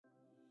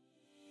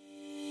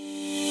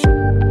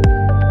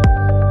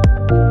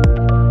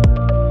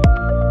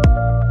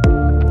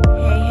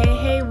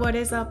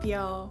up,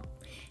 y'all?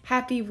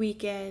 Happy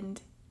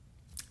weekend.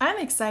 I'm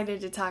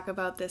excited to talk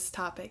about this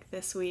topic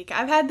this week.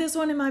 I've had this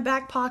one in my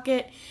back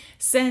pocket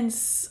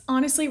since,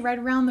 honestly, right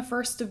around the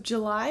 1st of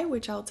July,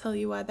 which I'll tell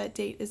you why that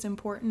date is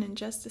important in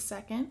just a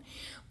second.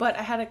 But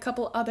I had a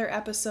couple other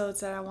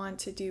episodes that I wanted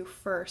to do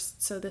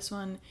first, so this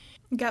one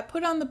got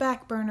put on the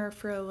back burner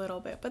for a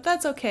little bit. But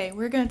that's okay.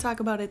 We're going to talk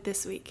about it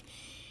this week.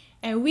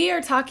 And we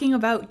are talking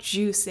about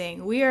juicing.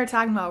 We are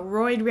talking about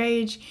roid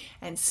rage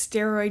and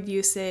steroid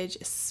usage,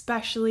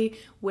 especially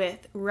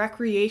with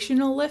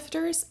recreational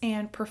lifters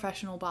and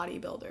professional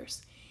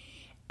bodybuilders.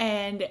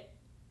 And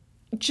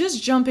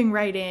just jumping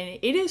right in,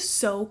 it is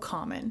so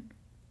common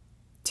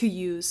to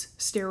use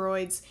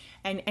steroids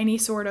and any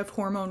sort of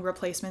hormone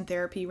replacement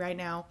therapy right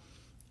now.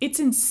 It's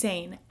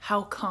insane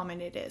how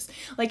common it is.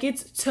 Like,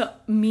 it's to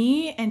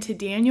me and to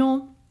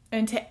Daniel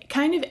and to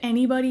kind of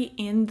anybody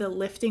in the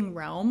lifting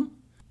realm,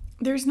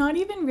 there's not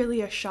even really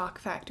a shock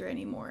factor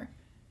anymore,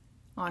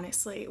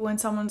 honestly. When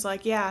someone's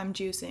like, yeah, I'm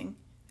juicing.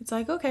 It's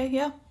like, okay,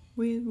 yeah,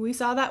 we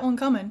saw that one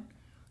coming.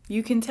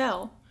 You can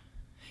tell.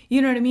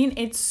 You know what I mean?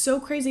 It's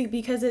so crazy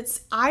because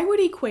I would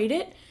equate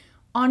it,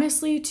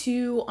 honestly,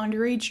 to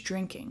underage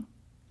drinking.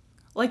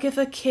 Like, if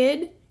a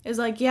kid is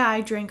like, yeah,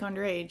 I drank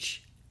underage,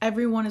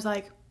 everyone is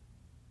like,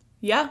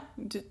 yeah,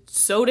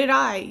 so did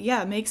I.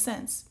 Yeah, makes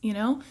sense, you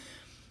know?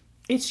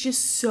 It's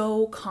just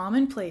so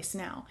commonplace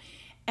now.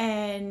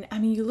 And I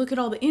mean, you look at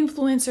all the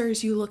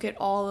influencers, you look at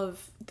all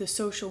of the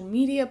social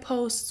media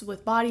posts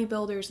with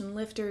bodybuilders and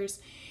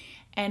lifters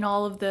and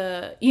all of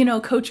the,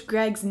 Coach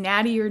Greg's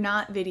natty or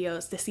not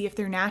videos to see if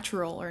they're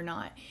natural or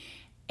not.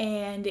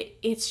 And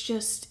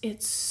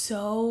it's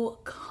so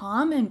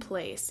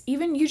commonplace.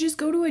 Even you just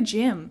go to a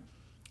gym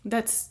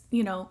that's,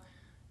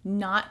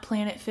 not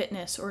Planet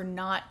Fitness or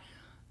not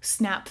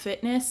Snap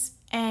Fitness.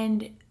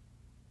 And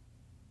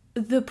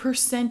the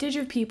percentage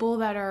of people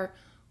that are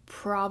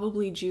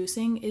probably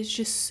juicing is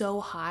just so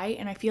high,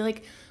 and I feel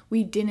like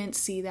we didn't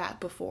see that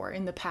before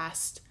in the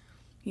past,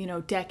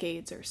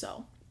 decades or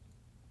so.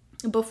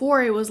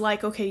 Before it was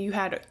like, okay, you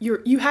had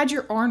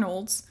your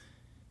Arnolds,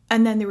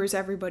 and then there was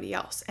everybody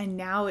else, and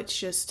now it's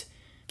just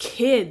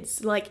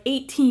kids like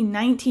 18,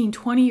 19,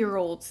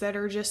 20-year-olds that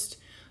are just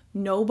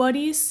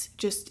nobodies,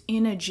 just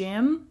in a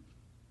gym,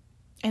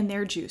 and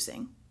they're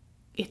juicing.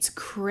 It's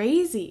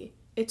crazy.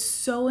 It's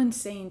so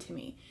insane to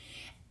me.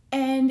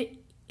 And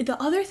the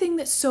other thing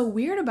that's so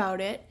weird about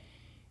it,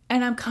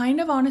 and I'm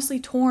kind of honestly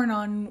torn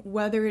on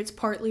whether it's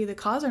partly the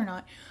cause or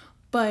not,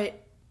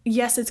 but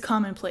yes, it's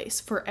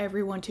commonplace for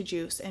everyone to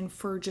juice and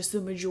for just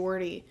the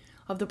majority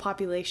of the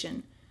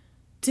population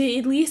to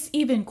at least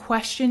even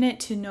question it,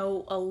 to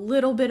know a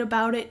little bit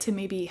about it, to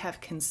maybe have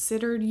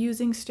considered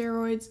using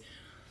steroids.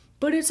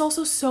 But it's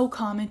also so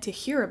common to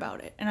hear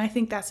about it. And I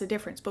think that's the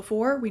difference.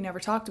 Before, we never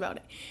talked about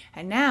it.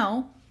 And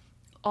now,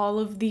 all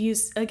of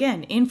these,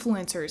 again,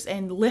 influencers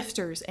and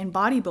lifters and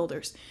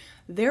bodybuilders,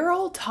 they're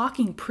all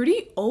talking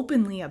pretty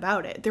openly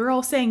about it. They're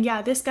all saying,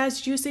 yeah, this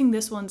guy's juicing,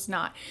 this one's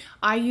not.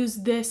 I use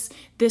this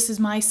is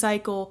my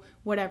cycle,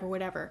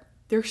 whatever.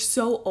 They're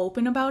so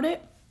open about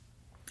it.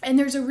 And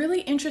there's a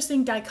really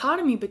interesting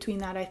dichotomy between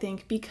that, I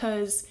think,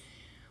 because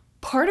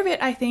part of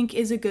it, I think,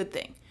 is a good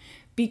thing.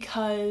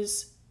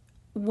 Because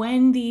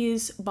when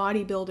these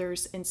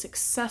bodybuilders and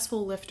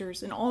successful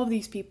lifters and all of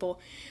these people,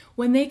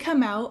 when they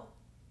come out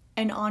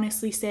and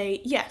honestly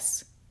say,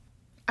 yes,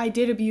 I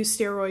did abuse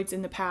steroids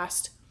in the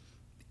past.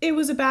 It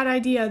was a bad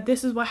idea.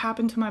 This is what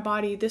happened to my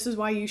body. This is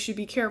why you should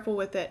be careful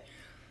with it.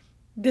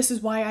 This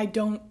is why I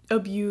don't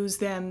abuse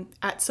them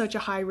at such a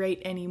high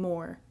rate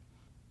anymore.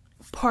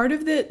 Part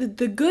of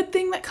the good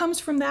thing that comes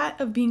from that,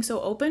 of being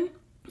so open,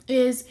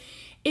 is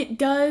it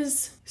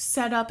does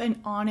set up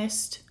an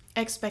honest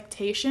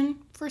expectation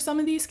for some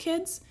of these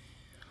kids.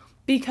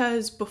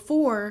 Because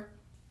before,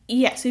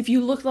 yes, if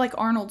you looked like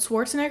Arnold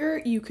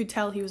Schwarzenegger, you could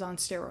tell he was on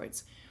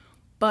steroids.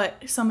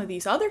 But some of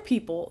these other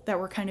people that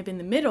were kind of in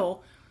the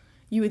middle,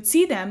 you would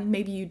see them,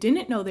 maybe you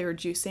didn't know they were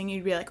juicing,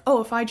 you'd be like,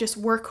 oh, if I just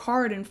work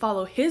hard and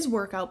follow his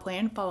workout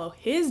plan, follow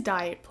his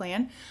diet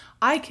plan,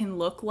 I can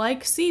look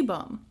like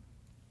Sebum.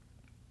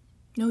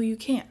 No, you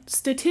can't.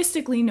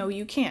 Statistically, no,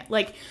 you can't.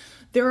 Like,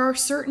 there are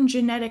certain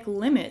genetic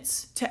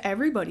limits to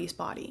everybody's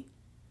body.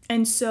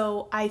 And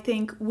so I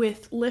think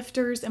with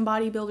lifters and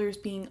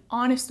bodybuilders being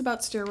honest about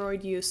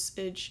steroid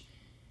usage,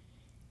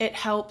 it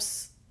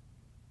helps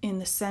in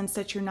the sense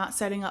that you're not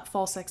setting up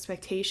false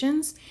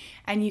expectations.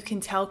 And you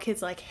can tell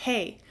kids like,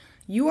 hey,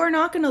 you are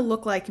not going to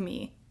look like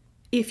me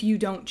if you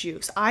don't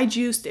juice. I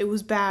juiced, it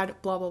was bad,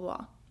 blah, blah,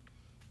 blah.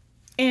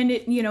 And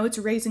it's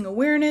raising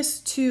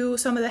awareness to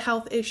some of the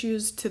health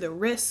issues, to the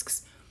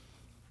risks.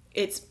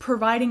 It's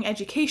providing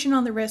education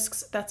on the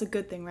risks. That's a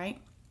good thing,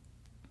 right?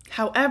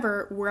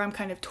 However, where I'm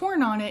kind of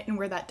torn on it and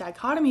where that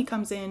dichotomy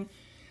comes in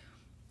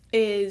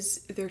is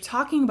they're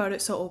talking about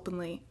it so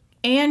openly.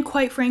 And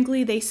quite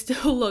frankly, they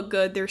still look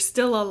good. They're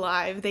still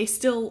alive. They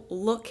still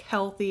look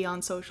healthy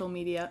on social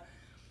media.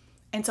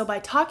 And so by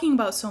talking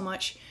about so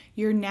much,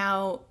 you're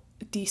now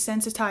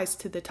desensitized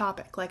to the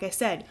topic. Like I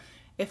said,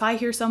 if I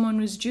hear someone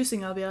was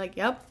juicing, I'll be like,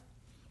 yep,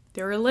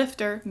 they're a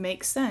lifter,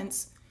 makes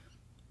sense.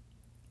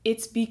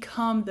 It's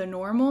become the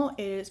normal,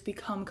 it has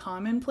become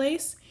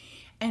commonplace,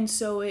 and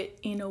so it,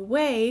 in a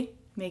way,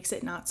 makes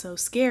it not so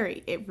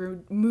scary. It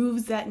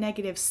removes that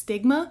negative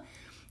stigma.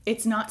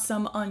 It's not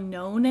some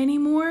unknown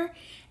anymore,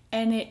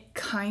 and it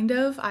kind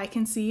of, I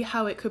can see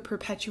how it could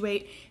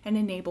perpetuate and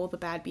enable the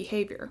bad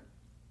behavior.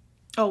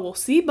 Oh, well,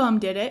 C-Bum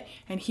did it,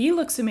 and he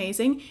looks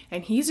amazing,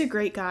 and he's a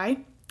great guy,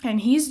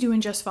 and he's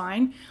doing just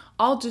fine.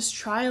 I'll just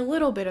try a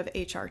little bit of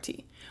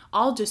HRT.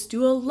 I'll just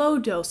do a low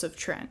dose of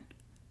tren.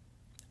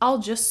 I'll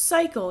just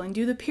cycle and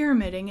do the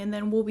pyramiding, and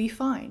then we'll be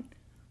fine.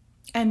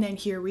 And then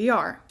here we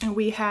are, and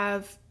we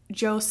have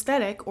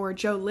Joesthetic, or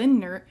Joe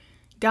Lindner,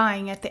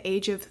 dying at the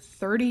age of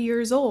 30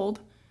 years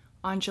old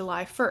on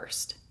July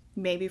 1st.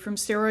 Maybe from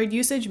steroid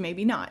usage,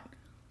 maybe not.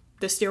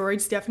 The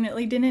steroids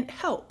definitely didn't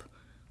help,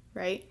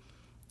 right?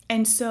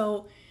 And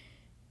so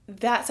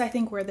that's, I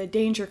think, where the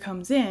danger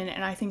comes in,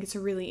 and I think it's a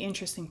really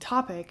interesting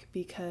topic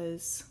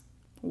because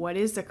what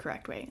is the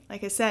correct way?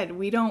 Like I said,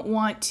 we don't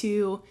want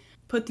to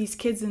put these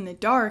kids in the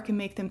dark and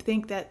make them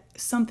think that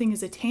something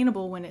is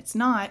attainable when it's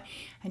not,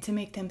 and to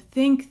make them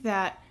think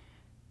that,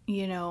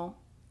 you know,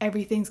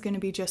 everything's going to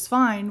be just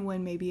fine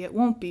when maybe it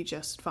won't be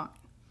just fine.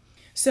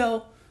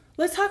 So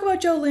let's talk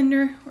about Joe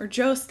Lindner, or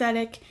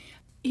Joesthetic.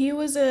 He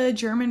was a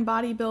German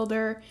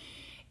bodybuilder.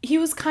 He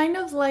was kind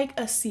of like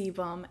a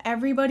C-Bum.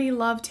 Everybody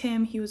loved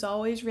him. He was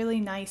always really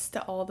nice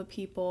to all the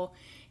people.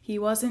 He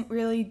wasn't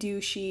really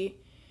douchey.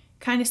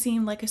 Kind of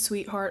seemed like a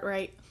sweetheart,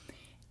 right?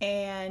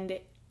 And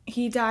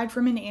he died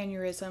from an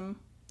aneurysm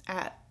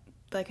at,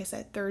 like I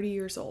said, 30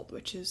 years old,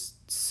 which is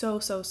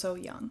so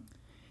young.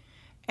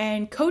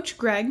 And Coach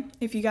Greg,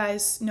 if you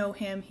guys know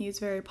him, he's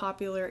very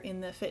popular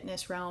in the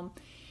fitness realm.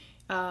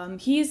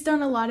 He's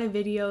done a lot of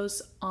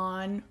videos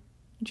on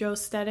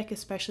Joesthetic,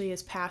 especially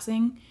his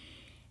passing.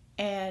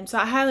 And so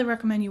I highly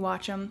recommend you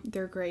watch them.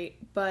 They're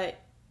great.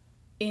 But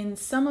in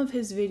some of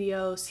his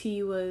videos,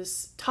 he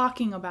was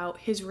talking about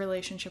his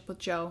relationship with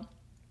Joe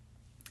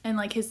and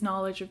like his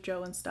knowledge of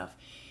Joe and stuff.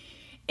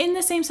 In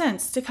the same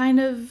sense, to kind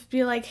of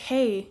be like,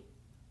 hey,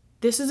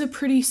 this is a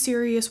pretty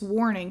serious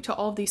warning to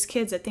all these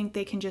kids that think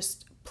they can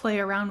just play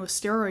around with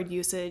steroid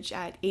usage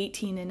at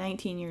 18 and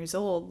 19 years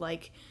old.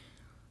 Like,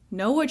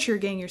 know what you're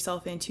getting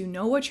yourself into,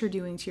 know what you're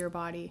doing to your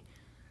body,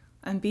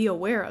 and be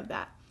aware of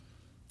that.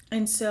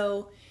 And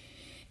so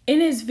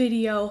in his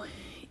video,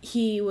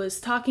 he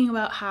was talking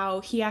about how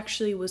he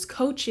actually was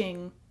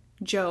coaching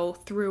Joe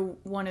through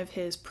one of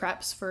his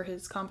preps for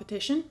his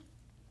competition.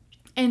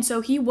 And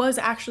so he was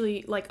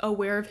actually like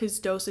aware of his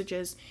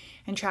dosages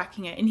and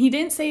tracking it. And he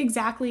didn't say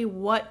exactly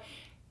what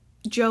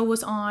Joe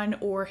was on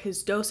or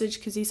his dosage,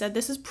 because he said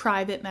this is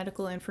private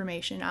medical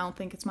information. I don't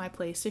think it's my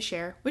place to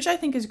share, which I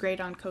think is great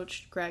on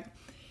Coach Greg.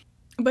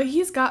 But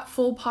he's got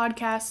full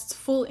podcasts,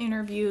 full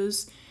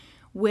interviews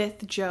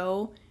with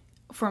Joe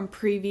from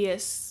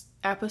previous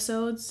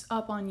episodes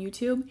up on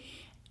YouTube.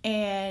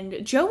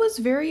 And Joe was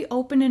very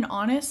open and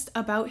honest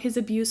about his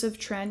abuse of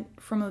Trent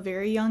from a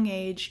very young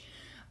age.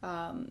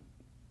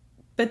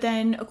 But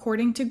then,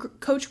 according to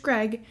Coach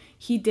Greg,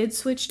 he did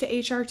switch to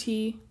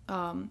HRT,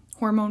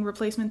 hormone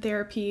replacement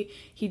therapy.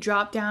 He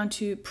dropped down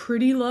to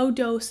pretty low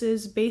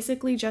doses,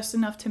 basically just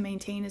enough to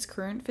maintain his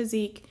current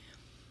physique.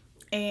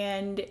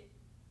 And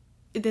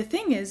the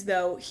thing is,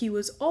 though, he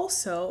was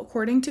also,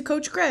 according to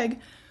Coach Greg,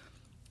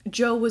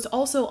 Joe was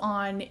also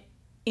on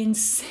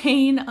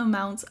insane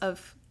amounts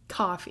of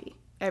coffee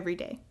every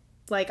day.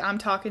 Like, I'm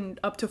talking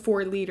up to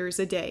 4 liters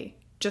a day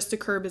just to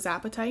curb his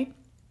appetite.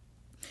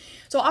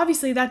 So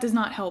obviously that does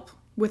not help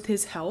with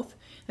his health,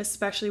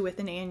 especially with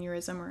an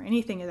aneurysm or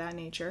anything of that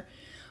nature.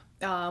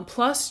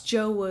 Plus,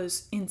 Joe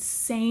was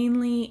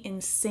insanely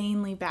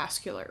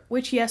vascular,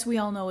 which, yes, we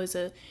all know is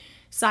a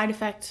side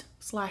effect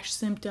 /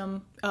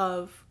 symptom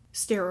of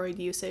steroid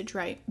usage,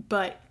 right?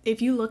 But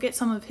if you look at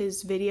some of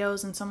his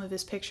videos and some of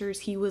his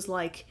pictures, he was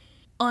like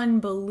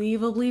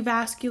unbelievably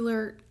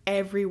vascular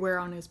everywhere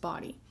on his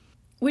body,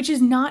 which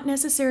is not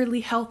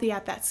necessarily healthy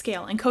at that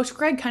scale. And Coach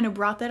Greg kind of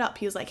brought that up.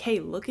 He was like, hey,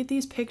 look at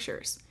these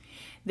pictures.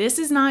 This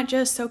is not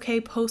just, okay,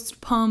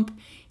 post-pump,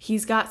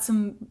 he's got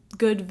some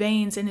good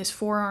veins in his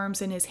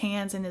forearms and his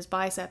hands and his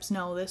biceps.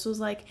 No, this was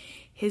like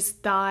his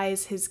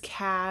thighs, his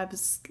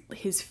calves,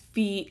 his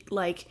feet,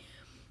 like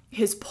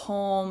his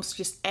palms,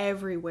 just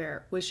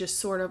everywhere was just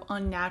sort of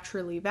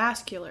unnaturally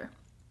vascular.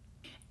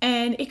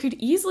 And it could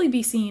easily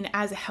be seen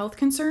as a health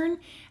concern,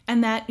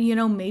 and that, you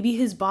know, maybe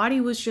his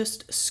body was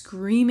just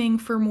screaming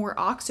for more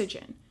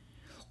oxygen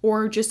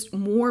or just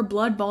more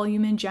blood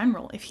volume in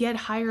general. If he had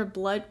higher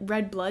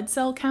red blood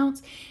cell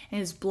counts and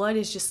his blood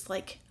is just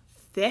like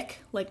thick,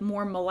 like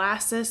more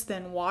molasses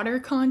than water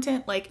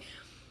content, like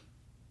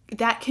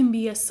that can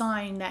be a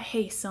sign that,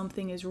 hey,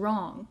 something is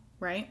wrong,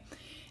 right?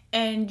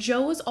 And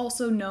Joe was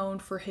also known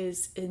for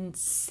his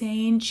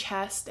insane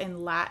chest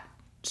and lat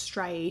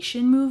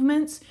striation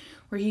movements,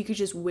 where he could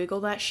just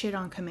wiggle that shit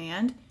on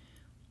command.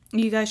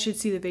 You guys should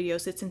see the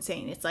videos. It's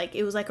insane. It's like,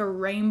 it was like a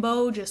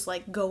rainbow just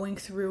like going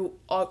through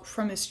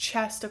from his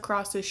chest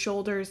across his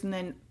shoulders and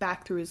then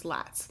back through his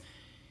lats.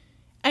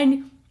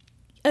 And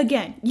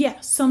Again,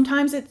 yes,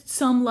 sometimes at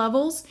some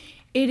levels,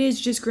 it is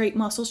just great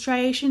muscle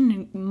striation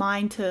and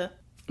mind to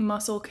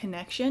muscle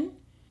connection.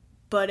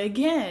 But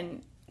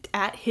again,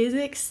 at his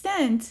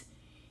extent,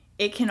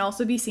 it can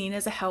also be seen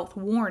as a health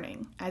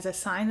warning, as a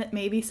sign that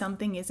maybe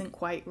something isn't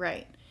quite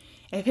right.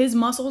 If his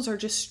muscles are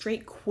just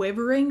straight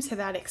quivering to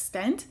that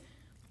extent,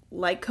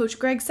 like Coach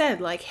Greg said,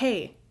 like,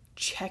 hey,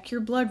 check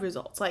your blood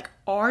results. Like,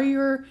 are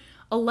your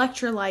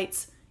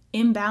electrolytes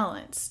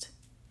imbalanced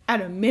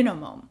at a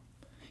minimum?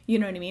 You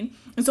know what I mean?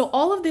 And so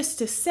all of this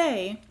to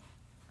say,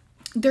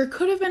 there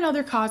could have been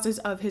other causes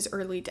of his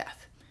early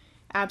death.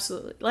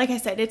 Absolutely. Like I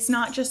said, it's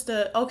not just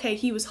okay,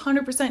 he was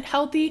 100%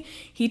 healthy,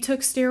 he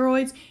took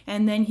steroids,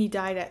 and then he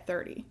died at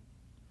 30.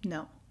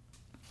 No.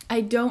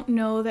 I don't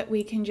know that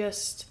we can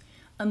just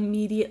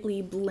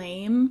immediately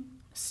blame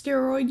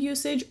steroid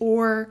usage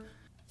or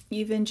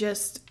even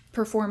just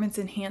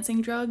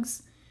performance-enhancing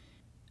drugs.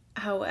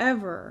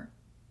 However,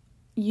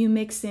 you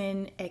mix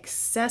in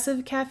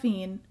excessive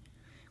caffeine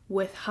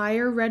with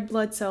higher red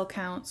blood cell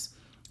counts,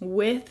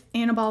 with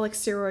anabolic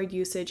steroid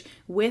usage,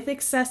 with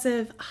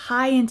excessive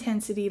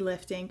high-intensity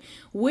lifting,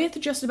 with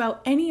just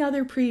about any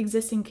other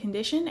pre-existing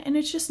condition, and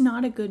it's just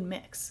not a good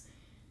mix.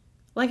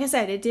 Like I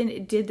said,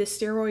 did the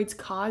steroids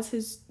cause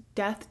his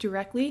death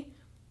directly?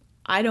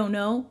 I don't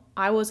know.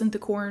 I wasn't the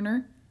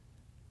coroner.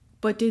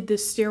 But did the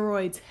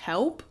steroids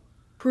help?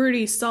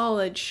 Pretty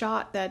solid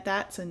shot that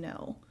that's a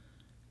no,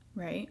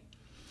 right?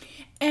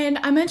 And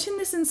I mentioned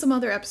this in some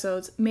other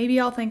episodes. Maybe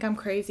y'all think I'm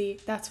crazy.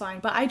 That's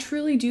fine. But I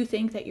truly do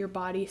think that your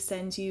body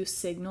sends you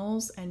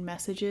signals and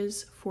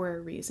messages for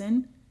a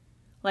reason.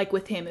 Like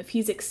with him, if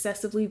he's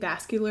excessively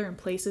vascular in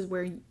places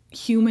where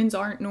humans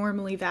aren't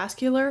normally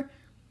vascular,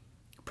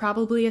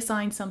 probably a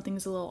sign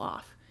something's a little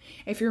off.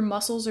 If your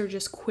muscles are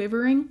just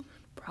quivering,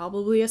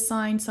 probably a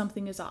sign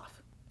something is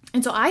off.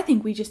 And so I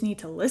think we just need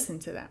to listen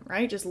to them,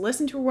 right? Just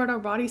listen to what our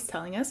body's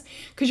telling us,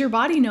 because your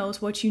body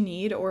knows what you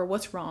need or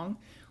what's wrong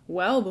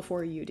well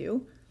before you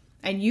do,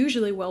 and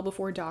usually well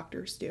before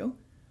doctors do.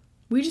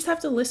 We just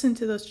have to listen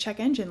to those check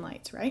engine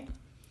lights, right?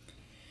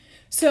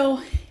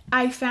 So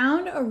I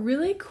found a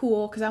really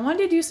cool, because I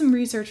wanted to do some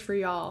research for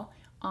y'all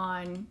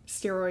on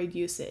steroid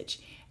usage,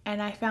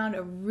 and I found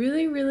a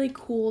really, really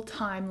cool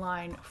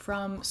timeline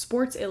from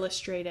Sports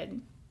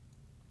Illustrated.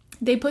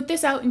 They put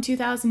this out in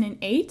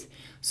 2008,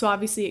 so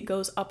obviously it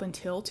goes up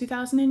until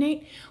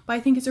 2008, but I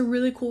think it's a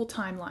really cool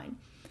timeline.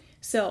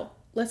 So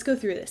let's go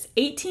through this.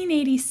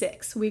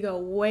 1886, we go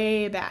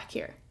way back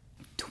here.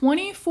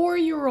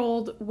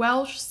 24-year-old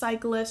Welsh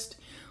cyclist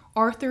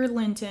Arthur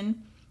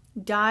Linton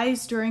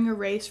dies during a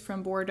race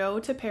from Bordeaux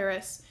to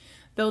Paris.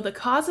 Though the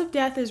cause of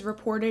death is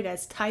reported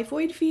as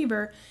typhoid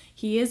fever,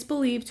 he is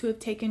believed to have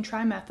taken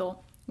trimethyl,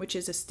 which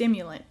is a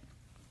stimulant.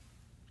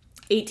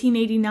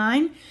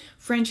 1889,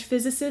 French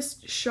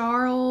physicist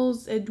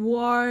Charles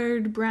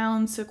Edouard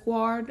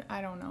Brown-Séquard,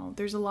 I don't know,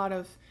 there's a lot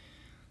of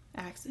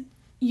accent.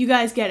 You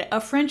guys get it. A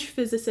French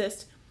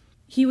physicist.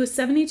 He was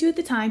 72 at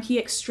the time. He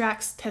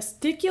extracts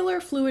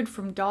testicular fluid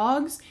from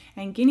dogs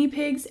and guinea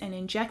pigs and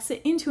injects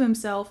it into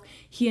himself.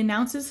 He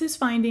announces his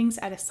findings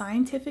at a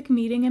scientific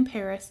meeting in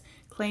Paris,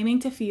 claiming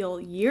to feel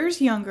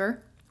years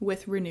younger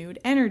with renewed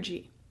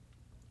energy.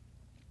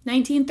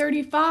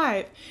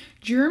 1935,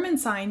 German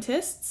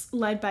scientists,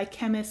 led by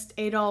chemist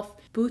Adolf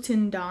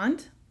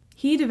Butenandt,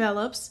 he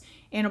develops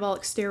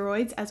anabolic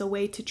steroids as a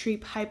way to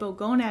treat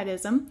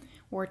hypogonadism,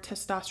 or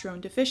testosterone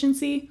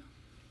deficiency.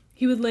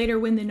 He would later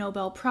win the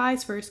Nobel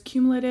Prize for his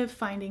cumulative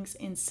findings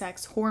in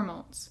sex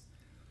hormones.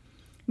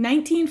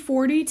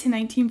 1940 to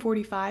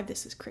 1945,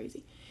 this is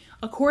crazy.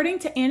 According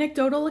to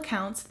anecdotal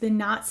accounts, the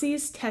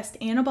Nazis test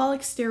anabolic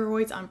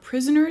steroids on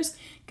prisoners,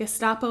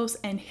 Gestapos,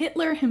 and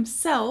Hitler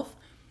himself.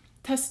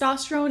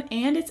 Testosterone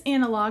and its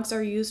analogs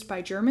are used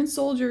by German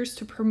soldiers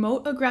to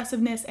promote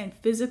aggressiveness and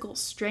physical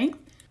strength.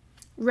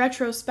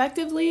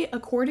 Retrospectively,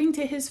 according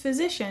to his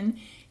physician,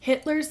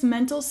 Hitler's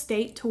mental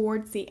state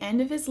towards the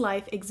end of his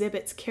life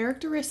exhibits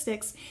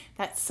characteristics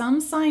that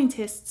some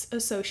scientists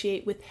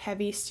associate with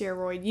heavy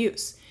steroid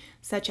use,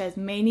 such as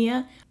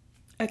mania,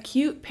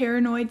 acute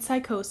paranoid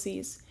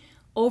psychoses,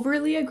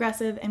 overly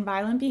aggressive and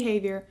violent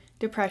behavior,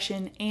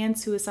 depression, and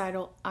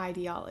suicidal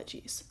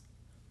ideologies.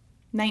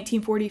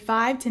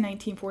 1945 to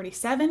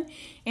 1947,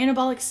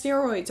 anabolic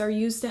steroids are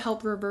used to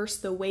help reverse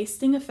the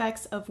wasting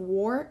effects of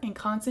war and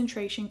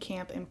concentration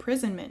camp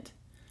imprisonment.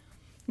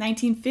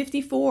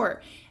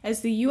 1954,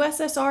 as the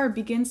USSR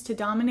begins to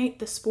dominate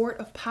the sport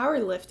of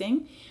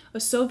powerlifting, a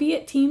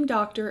Soviet team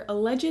doctor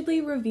allegedly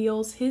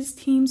reveals his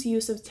team's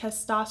use of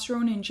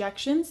testosterone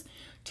injections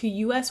to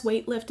US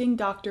weightlifting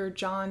doctor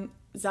John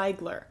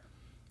Ziegler.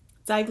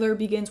 Ziegler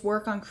begins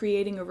work on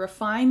creating a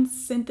refined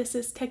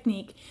synthesis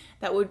technique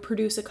that would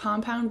produce a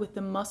compound with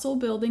the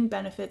muscle-building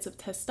benefits of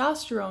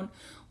testosterone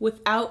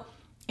without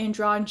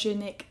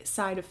androgenic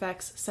side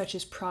effects such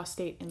as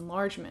prostate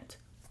enlargement.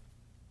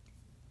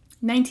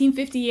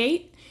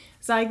 1958,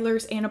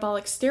 Ziegler's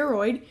anabolic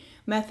steroid,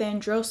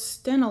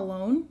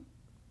 methandrostenolone,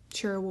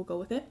 sure we'll go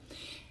with it,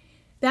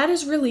 that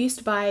is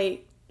released by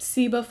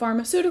Ciba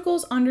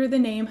Pharmaceuticals under the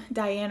name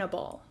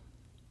Dianabol.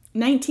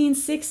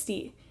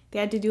 1960, they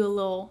had to do a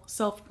little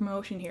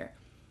self-promotion here.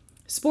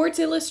 Sports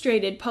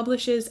Illustrated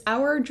publishes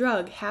Our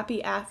Drug,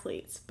 Happy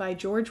Athletes by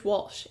George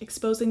Walsh,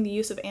 exposing the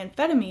use of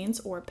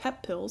amphetamines, or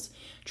pep pills,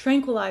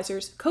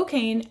 tranquilizers,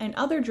 cocaine, and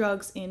other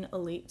drugs in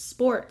elite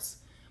sports.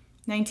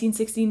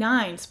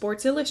 1969,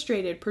 Sports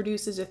Illustrated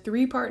produces a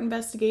 3-part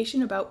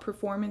investigation about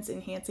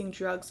performance-enhancing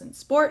drugs in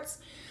sports.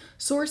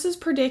 Sources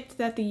predict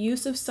that the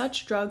use of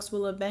such drugs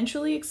will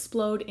eventually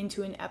explode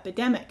into an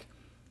epidemic.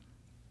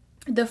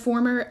 The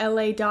former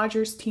LA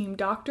Dodgers team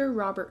doctor,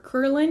 Robert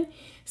Kurlan,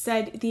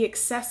 said the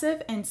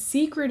excessive and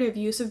secretive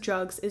use of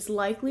drugs is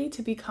likely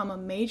to become a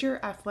major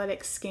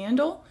athletic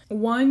scandal,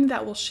 one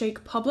that will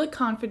shake public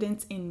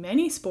confidence in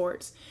many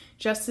sports,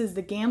 just as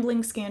the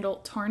gambling scandal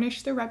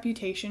tarnished the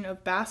reputation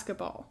of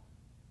basketball.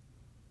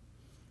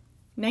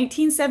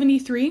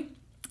 1973,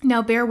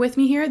 now bear with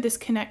me here, this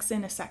connects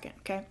in a second,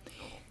 okay?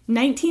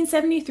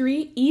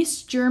 1973,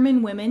 East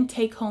German women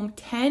take home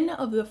 10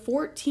 of the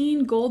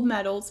 14 gold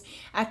medals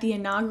at the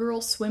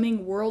inaugural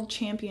Swimming World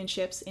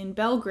Championships in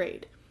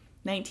Belgrade.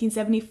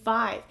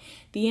 1975,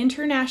 the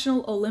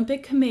International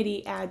Olympic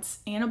Committee adds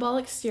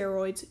anabolic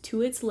steroids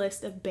to its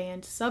list of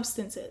banned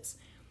substances.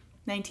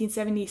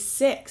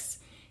 1976,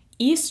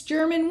 East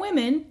German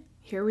women,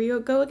 here we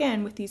go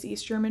again with these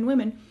East German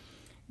women,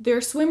 their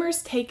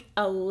swimmers take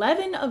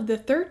 11 of the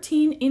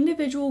 13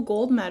 individual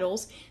gold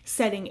medals,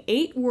 setting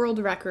 8 world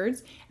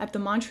records at the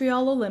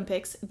Montreal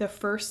Olympics, the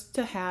first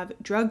to have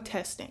drug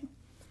testing.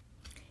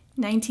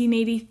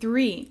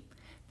 1983,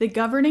 the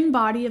governing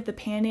body of the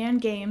Pan Am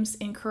Games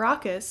in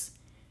Caracas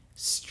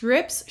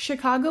strips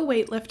Chicago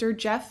weightlifter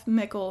Jeff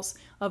Mickles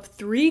of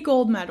 3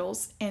 gold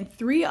medals and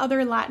 3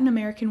 other Latin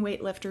American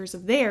weightlifters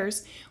of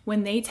theirs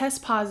when they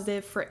test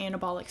positive for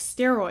anabolic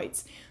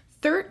steroids.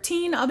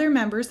 13 other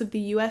members of the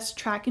U.S.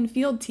 track and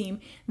field team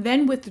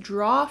then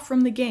withdraw from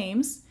the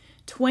games.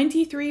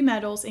 23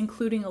 medals,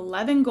 including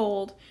 11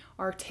 gold,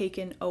 are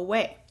taken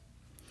away.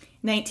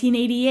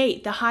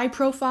 1988, the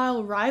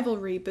high-profile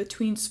rivalry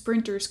between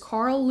sprinters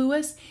Carl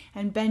Lewis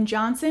and Ben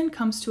Johnson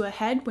comes to a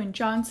head when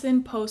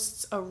Johnson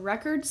posts a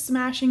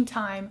record-smashing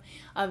time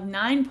of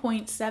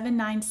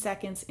 9.79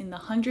 seconds in the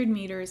 100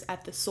 meters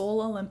at the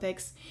Seoul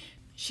Olympics,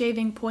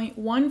 shaving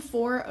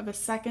 0.14 of a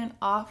second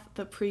off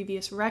the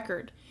previous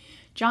record.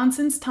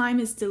 Johnson's time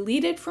is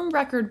deleted from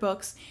record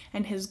books,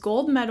 and his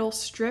gold medal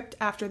stripped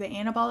after the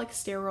anabolic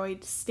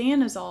steroid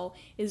stanozol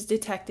is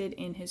detected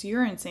in his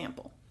urine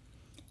sample.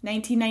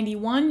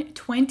 1991,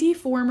 20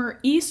 former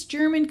East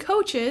German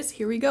coaches,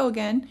 here we go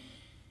again,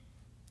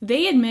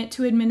 they admit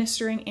to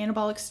administering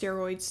anabolic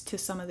steroids to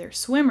some of their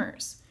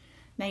swimmers.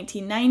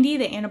 1990,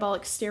 the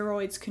Anabolic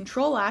Steroids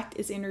Control Act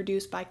is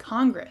introduced by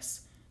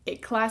Congress.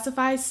 It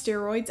classifies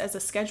steroids as a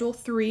Schedule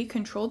III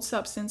controlled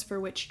substance for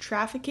which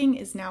trafficking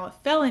is now a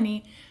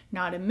felony,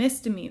 not a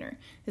misdemeanor.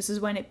 This is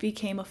when it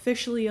became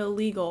officially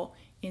illegal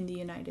in the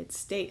United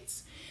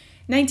States.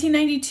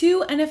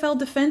 1992, NFL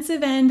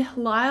defensive end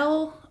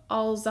Lyle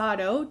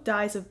Alzado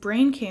dies of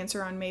brain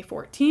cancer on May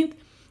 14th.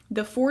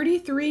 The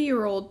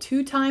 43-year-old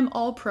two-time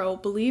All-Pro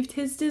believed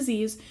his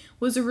disease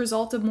was a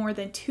result of more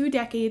than 2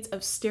 decades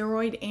of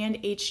steroid and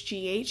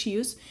HGH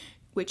use,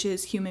 which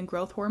is human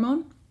growth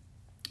hormone,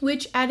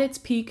 which at its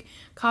peak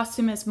cost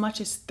him as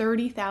much as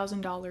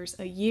 $30,000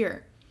 a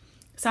year.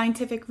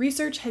 Scientific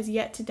research has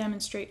yet to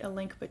demonstrate a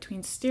link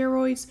between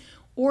steroids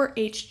or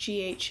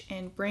HGH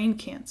and brain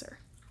cancer.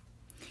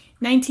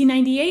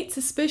 1998,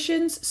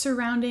 suspicions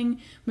surrounding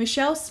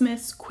Michelle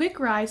Smith's quick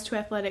rise to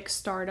athletic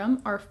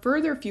stardom are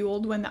further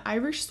fueled when the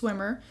Irish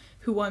swimmer,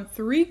 who won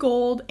 3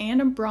 gold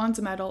and a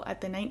bronze medal at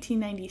the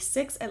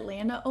 1996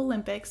 Atlanta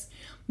Olympics,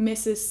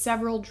 misses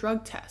several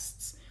drug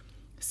tests.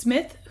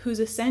 Smith, whose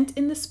ascent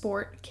in the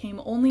sport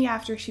came only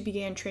after she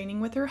began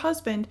training with her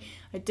husband,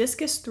 a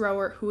discus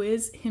thrower who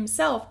is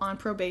himself on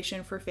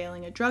probation for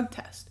failing a drug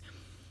test.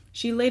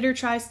 She later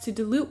tries to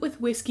dilute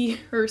with whiskey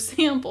her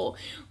sample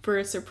for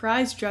a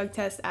surprise drug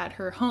test at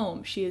her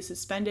home. She is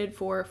suspended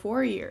for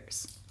 4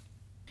 years.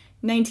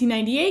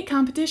 1998,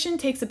 competition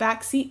takes a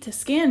back seat to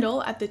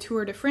scandal at the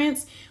Tour de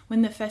France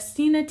when the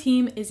Festina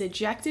team is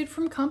ejected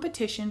from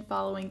competition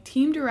following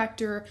team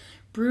director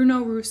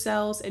Bruno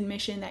Roussel's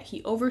admission that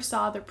he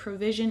oversaw the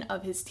provision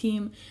of his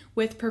team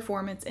with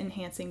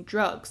performance-enhancing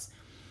drugs.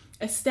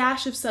 A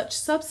stash of such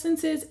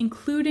substances,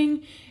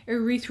 including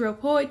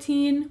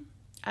erythropoietin,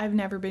 I've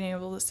never been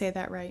able to say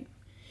that right,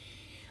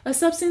 a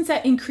substance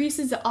that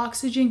increases the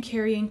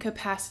oxygen-carrying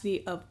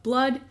capacity of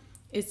blood,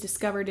 is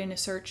discovered in a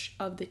search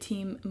of the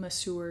team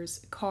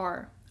masseur's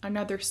car.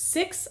 Another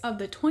 6 of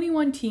the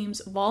 21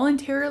 teams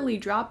voluntarily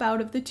drop out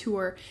of the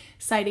tour,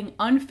 citing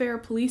unfair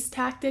police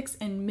tactics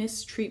and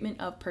mistreatment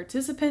of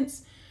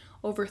participants.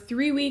 Over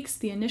 3 weeks,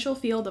 the initial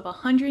field of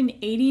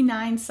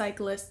 189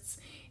 cyclists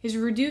is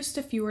reduced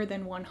to fewer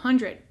than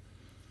 100.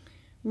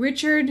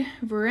 Richard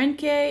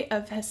Verenke,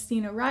 a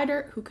Festina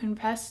rider who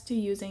confessed to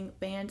using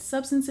banned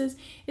substances,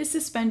 is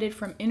suspended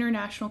from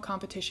international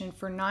competition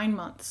for 9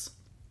 months.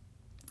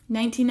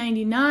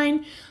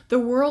 1999, the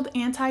World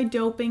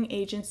Anti-Doping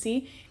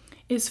Agency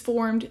is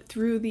formed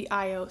through the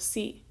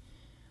IOC.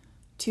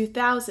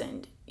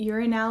 2000,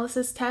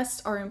 urinalysis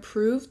tests are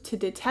improved to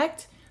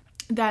detect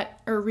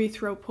that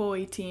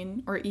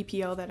erythropoietin, or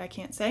EPO that I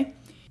can't say.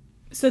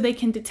 So they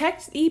can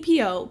detect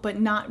EPO, but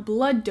not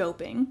blood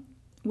doping,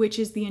 which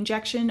is the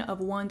injection of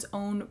one's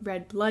own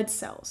red blood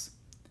cells.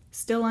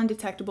 Still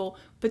undetectable.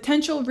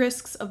 Potential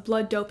risks of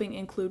blood doping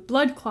include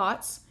blood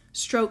clots,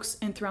 strokes,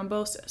 and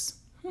thrombosis.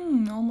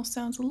 Almost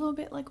sounds a little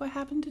bit like what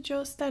happened to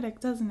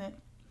Joesthetics, doesn't it?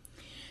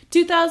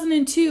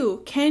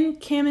 2002, Ken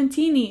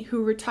Camentini,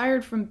 who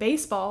retired from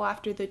baseball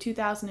after the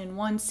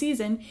 2001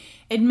 season,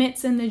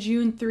 admits in the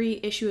June 3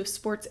 issue of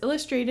Sports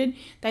Illustrated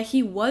that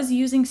he was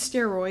using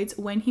steroids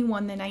when he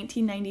won the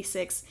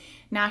 1996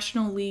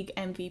 National League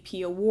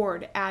MVP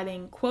award,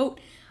 adding, quote,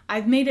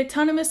 "I've made a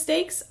ton of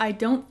mistakes. I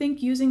don't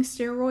think using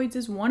steroids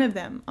is one of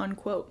them,"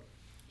 unquote.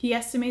 He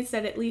estimates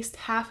that at least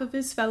half of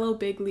his fellow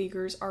big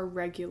leaguers are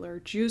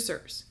regular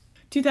juicers.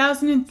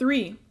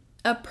 2003,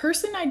 a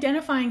person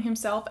identifying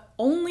himself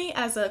only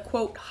as a,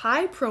 quote,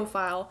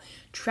 high-profile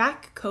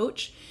track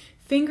coach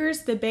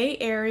fingers the Bay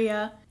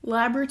Area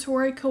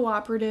Laboratory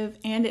Cooperative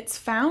and its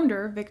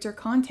founder, Victor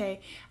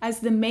Conte, as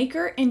the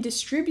maker and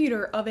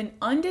distributor of an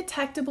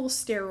undetectable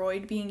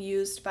steroid being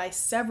used by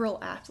several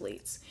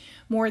athletes.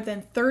 More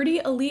than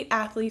 30 elite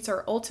athletes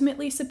are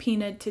ultimately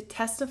subpoenaed to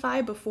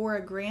testify before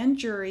a grand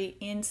jury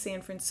in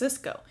San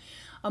Francisco.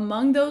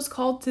 Among those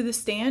called to the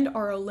stand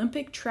are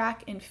Olympic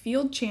track and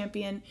field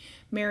champion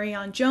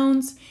Marion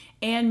Jones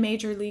and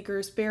major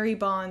leaguers Barry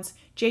Bonds,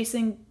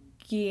 Jason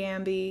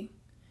Giambi,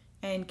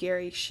 and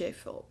Gary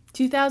Sheffield.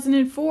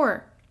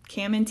 2004,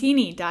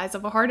 Camentini dies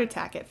of a heart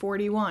attack at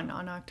 41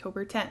 on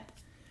October 10th.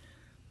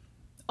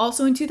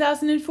 Also in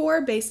 2004,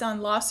 based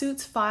on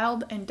lawsuits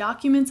filed and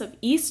documents of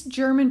East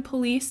German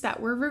police that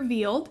were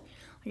revealed,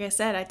 like I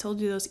said, I told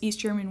you those East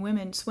German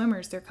women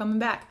swimmers, they're coming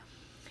back.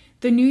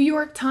 The New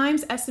York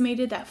Times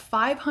estimated that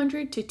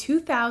 500 to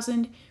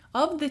 2,000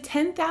 of the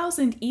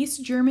 10,000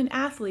 East German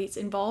athletes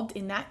involved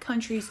in that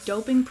country's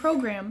doping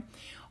program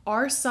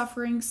are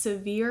suffering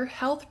severe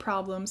health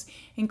problems,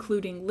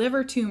 including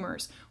liver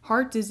tumors,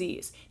 heart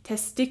disease,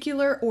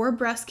 testicular or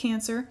breast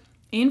cancer,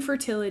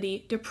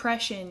 infertility,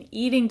 depression,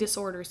 eating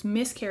disorders,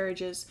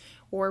 miscarriages,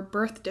 or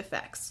birth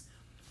defects.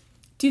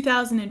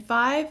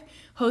 2005,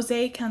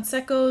 Jose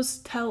Canseco's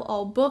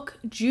tell-all book,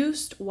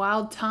 Juiced,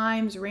 Wild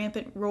Times,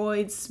 Rampant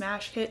Roids,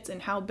 Smash Hits,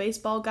 and How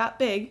Baseball Got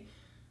Big,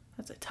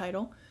 that's a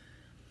title.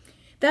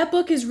 That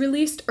book is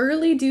released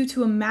early due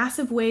to a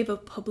massive wave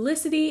of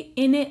publicity.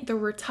 In it, the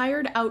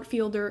retired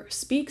outfielder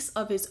speaks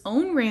of his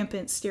own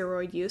rampant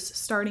steroid use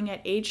starting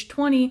at age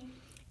 20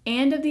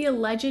 and of the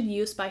alleged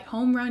use by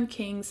home run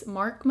kings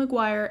Mark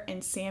McGwire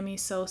and Sammy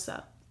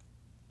Sosa.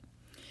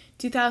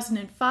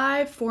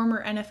 2005,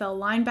 former NFL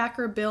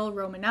linebacker Bill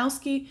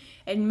Romanowski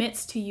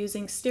admits to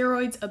using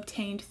steroids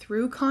obtained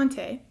through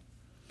Conte.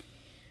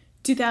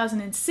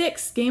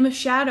 2006, Game of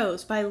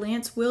Shadows by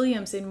Lance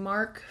Williams and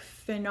Mark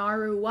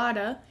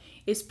Finaruwada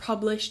is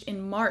published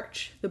in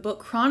March. The book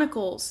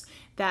chronicles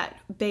that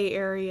Bay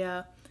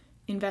Area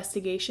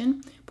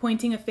investigation,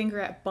 pointing a finger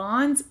at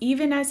Bonds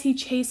even as he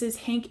chases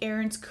Hank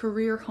Aaron's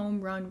career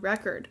home run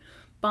record.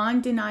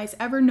 Bond denies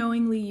ever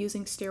knowingly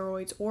using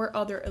steroids or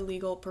other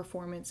illegal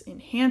performance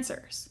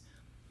enhancers.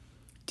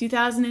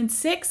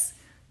 2006,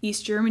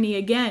 East Germany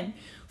again.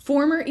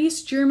 Former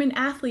East German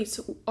athletes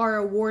are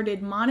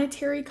awarded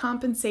monetary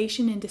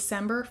compensation in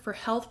December for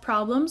health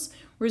problems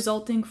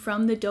resulting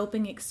from the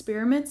doping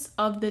experiments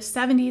of the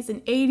 70s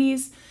and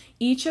 80s.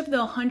 Each of the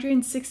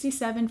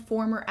 167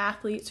 former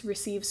athletes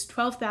receives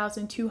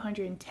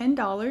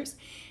 $12,210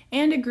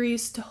 and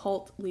agrees to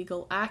halt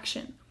legal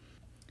action.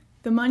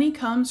 The money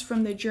comes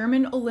from the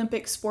German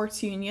Olympic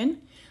Sports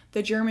Union,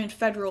 the German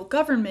federal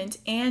government,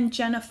 and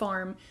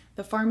Genopharm,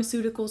 the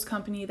pharmaceuticals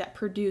company that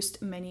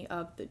produced many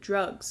of the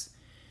drugs.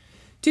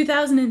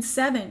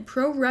 2007,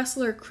 pro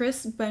wrestler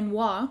Chris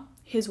Benoit,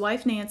 his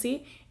wife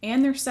Nancy,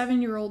 and their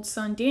 7-year-old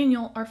son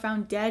Daniel are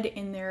found dead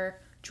in their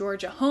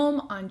Georgia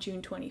home on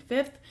June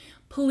 25th.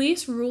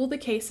 Police rule the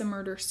case a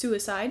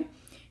murder-suicide.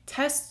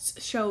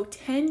 Tests show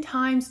 10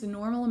 times the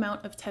normal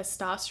amount of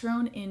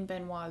testosterone in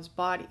Benoit's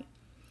body.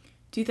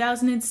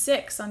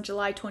 2006, on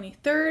July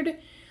 23rd,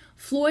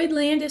 Floyd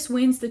Landis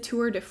wins the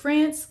Tour de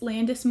France.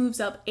 Landis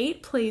moves up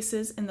 8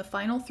 places in the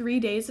final 3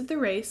 days of the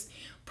race,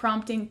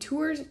 prompting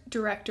Tour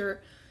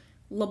director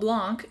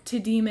LeBlanc to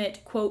deem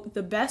it, quote,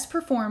 the best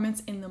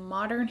performance in the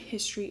modern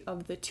history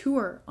of the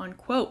Tour,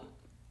 unquote.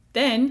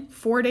 Then,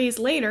 4 days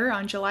later,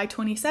 on July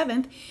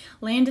 27th,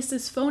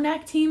 Landis'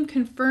 Phonak team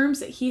confirms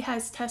that he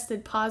has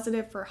tested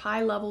positive for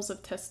high levels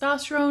of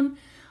testosterone.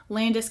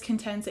 Landis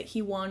contends that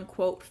he won,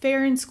 quote,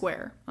 fair and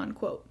square,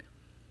 unquote.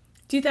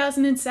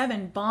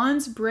 2007,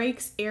 Bonds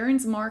breaks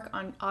Aaron's mark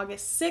on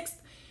August 6th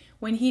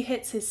when he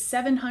hits his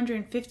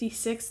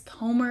 756th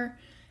homer.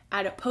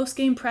 At a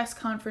post-game press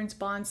conference,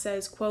 Bonds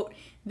says, quote,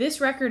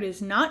 this record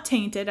is not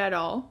tainted at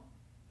all,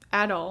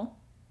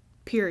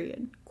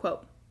 period,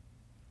 quote.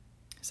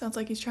 Sounds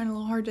like he's trying a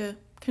little hard to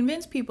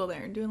convince people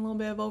there and doing a little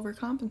bit of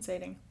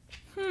overcompensating.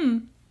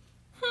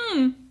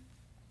 2008,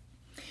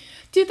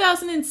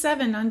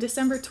 2007, on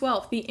December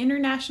 12th, the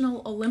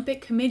International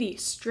Olympic Committee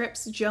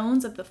strips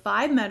Jones of the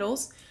 5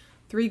 medals,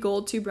 3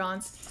 gold, 2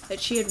 bronze, that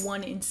she had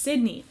won in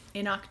Sydney.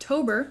 In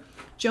October,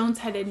 Jones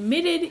had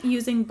admitted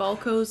using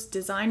Balco's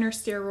designer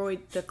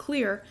steroid, the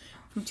Clear,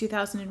 from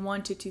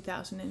 2001 to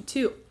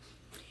 2002.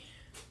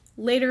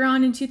 Later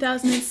on in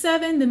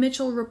 2007, the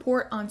Mitchell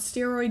Report on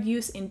Steroid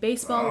Use in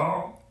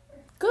Baseball.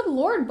 Good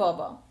Lord,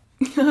 Bubba.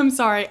 I'm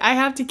sorry, I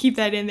have to keep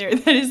that in there.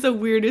 That is the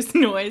weirdest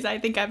noise I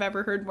think I've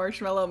ever heard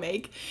Marshmallow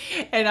make.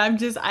 And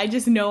I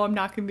just know I'm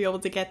not going to be able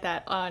to get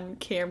that on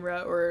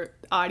camera or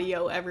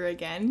audio ever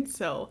again.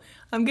 So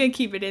I'm going to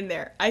keep it in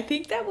there. I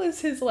think that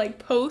was his like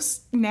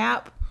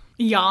post-nap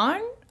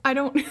yawn. I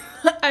don't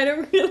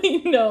really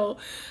know.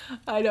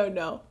 I don't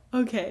know.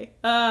 Okay,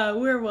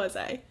 where was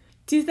I?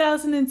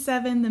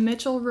 2007, the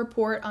Mitchell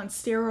Report on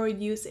Steroid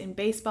Use in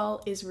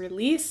Baseball is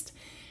released.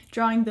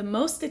 Drawing the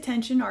most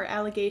attention are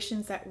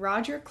allegations that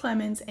Roger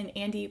Clemens and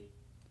Andy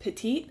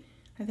Pettit,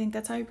 I think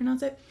that's how you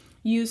pronounce it,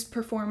 used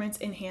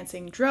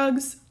performance-enhancing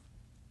drugs.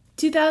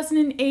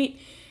 2008,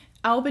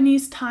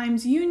 Albany's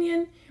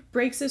Times-Union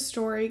breaks a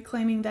story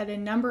claiming that a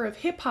number of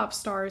hip-hop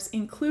stars,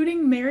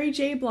 including Mary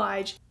J.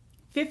 Blige,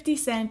 50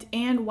 Cent,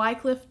 and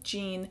Wyclef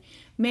Jean,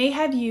 may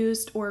have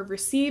used or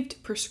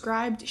received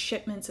prescribed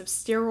shipments of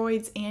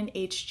steroids and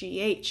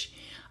HGH.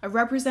 A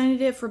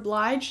representative for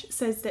Blige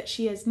says that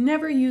she has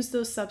never used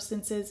those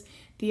substances.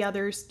 The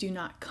others do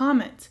not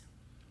comment.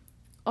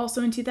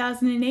 Also in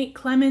 2008,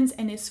 Clemens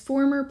and his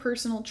former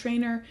personal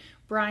trainer,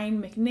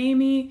 Brian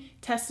McNamee,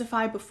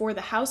 testify before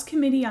the House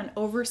Committee on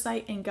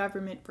Oversight and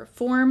Government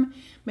Reform.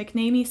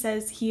 McNamee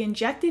says he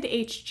injected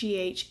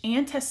HGH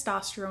and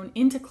testosterone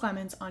into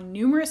Clemens on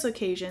numerous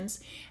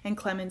occasions, and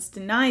Clemens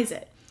denies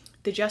it.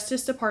 The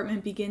Justice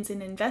Department begins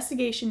an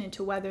investigation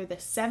into whether the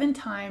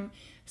 7-time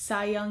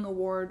Cy Young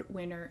Award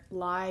winner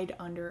lied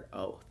under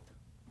oath.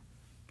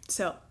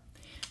 So,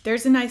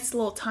 there's a nice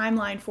little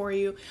timeline for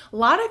you. A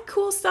lot of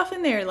cool stuff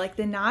in there, like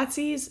the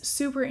Nazis,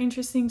 super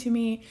interesting to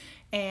me.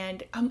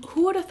 And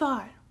who would have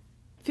thought?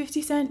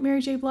 50 Cent, Mary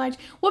J. Blige.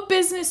 What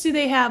business do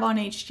they have on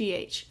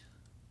HGH?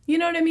 You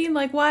know what I mean?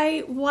 Like,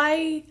 why?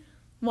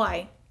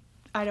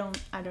 I don't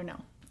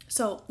know.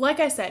 So, like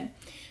I said,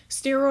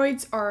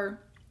 steroids are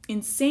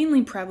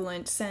insanely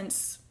prevalent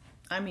since,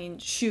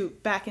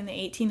 back in the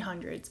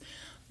 1800s.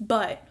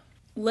 But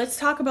let's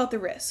talk about the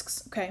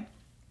risks, okay?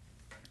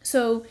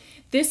 So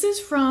this is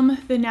from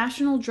the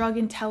National Drug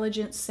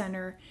Intelligence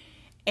Center,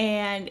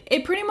 and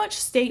it pretty much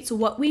states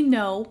what we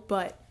know,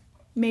 but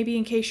maybe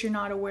in case you're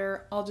not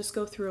aware, I'll just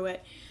go through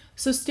it.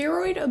 So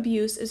steroid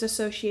abuse is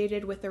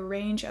associated with a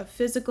range of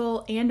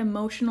physical and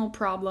emotional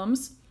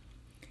problems.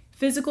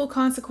 Physical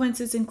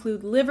consequences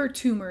include liver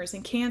tumors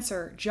and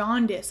cancer,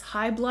 jaundice,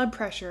 high blood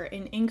pressure,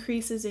 and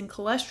increases in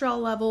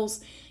cholesterol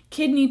levels,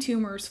 kidney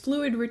tumors,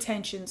 fluid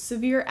retention,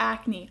 severe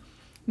acne.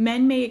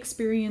 Men may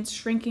experience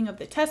shrinking of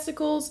the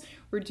testicles,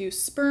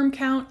 reduced sperm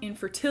count,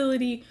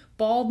 infertility,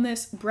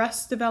 baldness,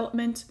 breast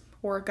development,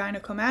 or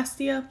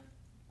gynecomastia,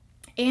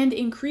 and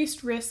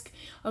increased risk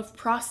of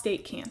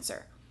prostate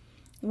cancer.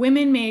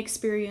 Women may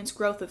experience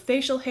growth of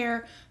facial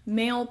hair,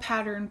 male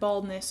pattern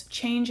baldness,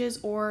 changes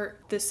or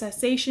the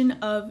cessation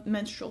of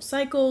menstrual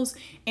cycles,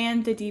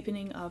 and the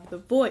deepening of the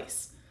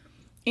voice.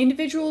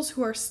 Individuals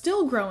who are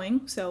still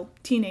growing, so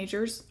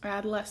teenagers or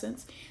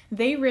adolescents,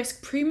 they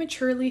risk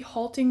prematurely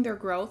halting their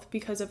growth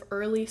because of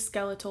early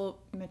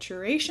skeletal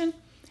maturation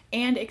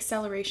and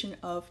acceleration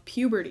of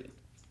puberty.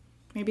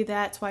 Maybe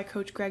that's why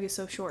Coach Greg is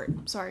so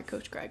short. Sorry,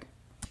 Coach Greg.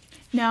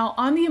 Now,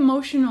 on the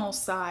emotional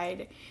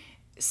side,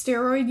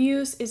 steroid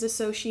use is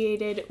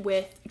associated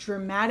with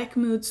dramatic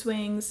mood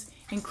swings,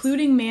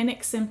 including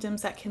manic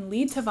symptoms that can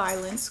lead to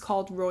violence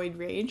called roid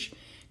rage,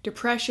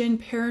 depression,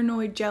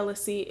 paranoid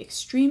jealousy,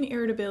 extreme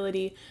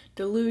irritability,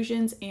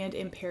 delusions, and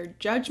impaired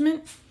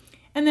judgment.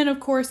 And then,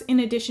 of course, in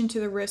addition to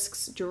the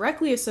risks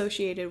directly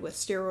associated with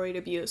steroid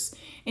abuse,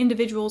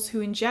 individuals who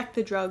inject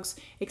the drugs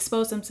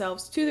expose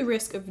themselves to the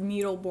risk of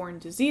needle-borne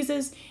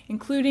diseases,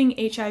 including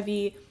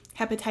HIV,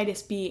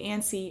 hepatitis B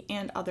and C,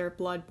 and other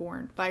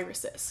blood-borne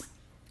viruses.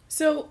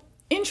 So,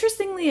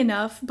 interestingly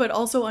enough, but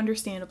also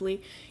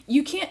understandably,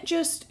 you can't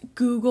just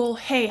Google,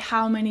 hey,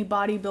 how many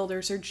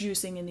bodybuilders are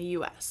juicing in the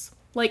US?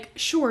 Like,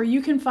 sure,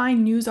 you can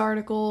find news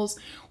articles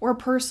or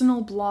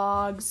personal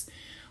blogs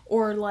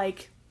or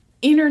like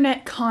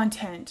internet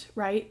content,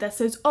 right? That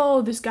says,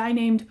 oh, this guy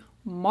named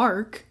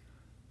Mark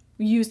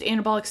used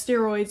anabolic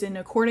steroids and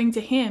according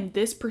to him,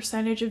 this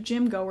percentage of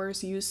gym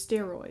goers use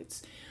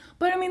steroids.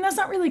 But that's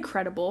not really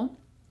credible.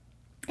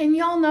 And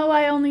y'all know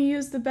I only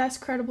use the best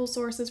credible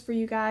sources for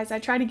you guys. I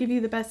try to give you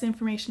the best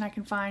information I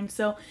can find.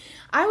 So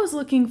I was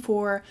looking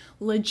for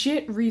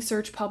legit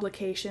research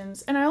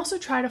publications, and I also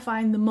try to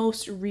find the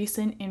most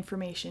recent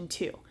information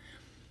too.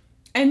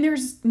 And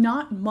there's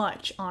not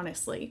much,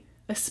 honestly,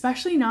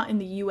 especially not in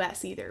the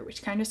US either,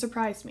 which kind of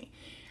surprised me.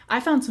 I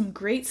found some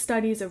great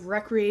studies of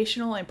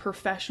recreational and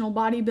professional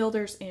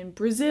bodybuilders in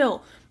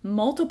Brazil,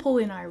 multiple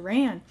in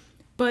Iran,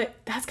 but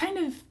that's kind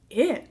of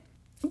it.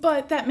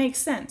 But that makes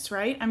sense,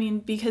 right? I mean,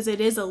 because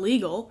it is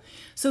illegal.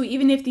 So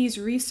even if these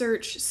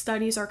research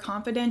studies are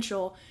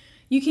confidential,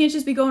 you can't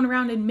just be going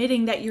around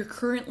admitting that you're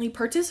currently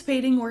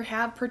participating or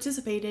have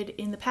participated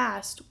in the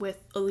past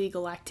with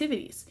illegal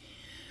activities.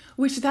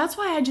 Which that's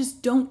why I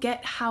just don't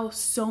get how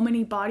so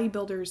many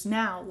bodybuilders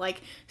now,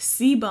 like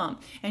Sebum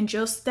and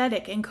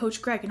Joesthetics and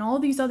Coach Greg and all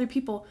these other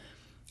people,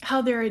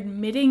 how they're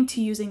admitting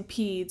to using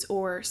PEDs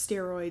or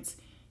steroids,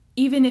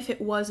 even if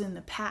it was in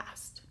the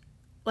past.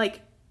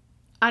 Like,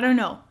 I don't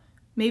know.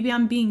 Maybe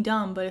I'm being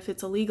dumb, but if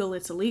it's illegal,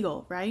 it's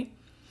illegal, right?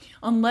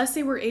 Unless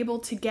they were able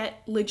to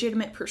get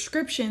legitimate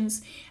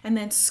prescriptions and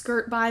then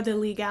skirt by the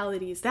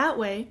legalities that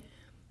way,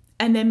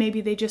 and then maybe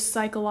they just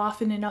cycle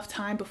off in enough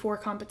time before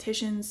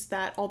competitions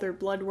that all their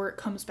blood work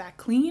comes back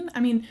clean.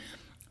 I mean,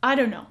 I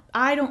don't know.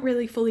 I don't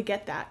really fully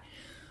get that.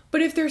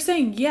 But if they're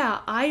saying, yeah,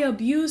 I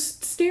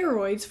abused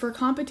steroids for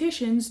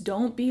competitions,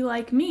 don't be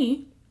like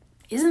me,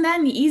 isn't that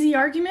an easy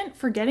argument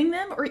for getting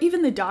them, or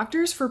even the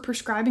doctors for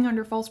prescribing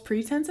under false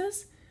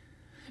pretenses?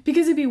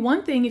 Because it'd be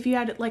one thing if you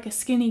had like a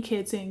skinny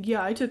kid saying,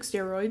 yeah, I took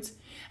steroids,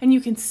 and you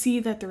can see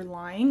that they're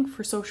lying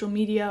for social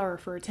media or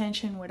for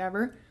attention,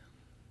 whatever.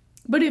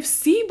 But if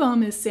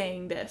Sebum is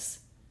saying this,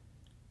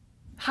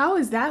 how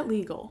is that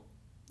legal?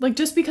 Like,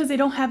 just because they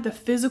don't have the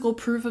physical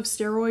proof of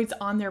steroids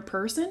on their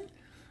person?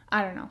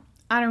 I don't know.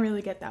 I don't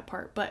really get that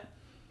part. But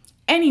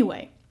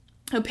anyway,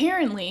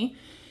 apparently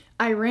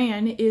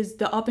Iran is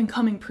the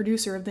up-and-coming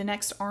producer of the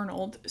next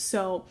Arnold.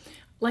 So,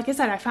 like I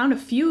said, I found a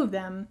few of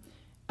them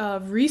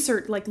of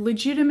research, like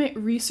legitimate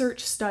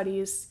research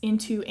studies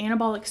into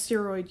anabolic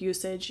steroid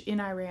usage in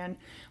Iran,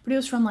 but it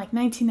was from like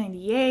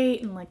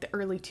 1998 and like the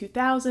early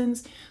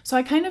 2000s. So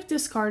I kind of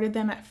discarded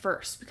them at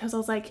first because I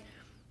was like,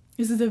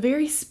 this is a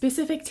very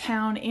specific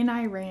town in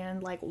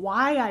Iran, like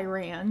why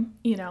Iran,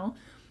 you know?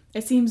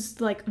 It seems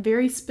like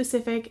very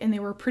specific and they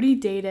were pretty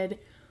dated.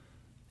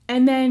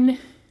 And then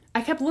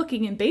I kept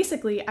looking and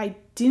basically I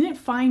didn't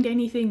find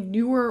anything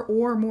newer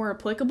or more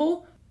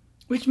applicable,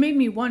 which made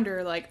me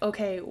wonder, like,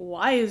 okay,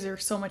 why is there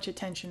so much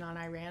attention on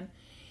Iran?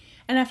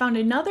 And I found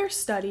another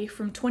study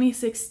from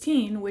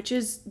 2016, which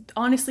is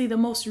honestly the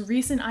most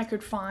recent I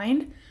could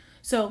find.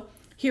 So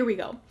here we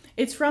go.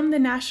 It's from the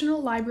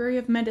National Library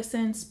of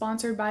Medicine,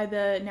 sponsored by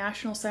the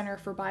National Center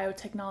for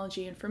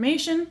Biotechnology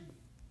Information.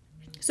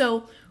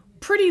 So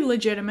pretty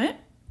legitimate,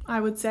 I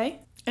would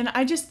say. And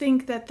I just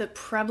think that the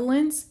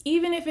prevalence,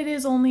 even if it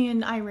is only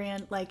in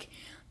Iran, like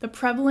the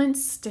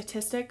prevalence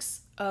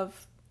statistics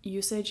of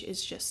usage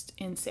is just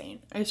insane.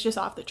 It's just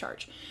off the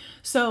charts.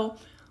 So,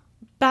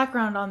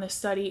 background on this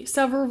study.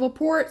 Several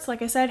reports,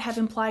 like I said, have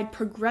implied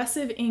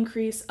progressive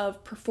increase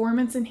of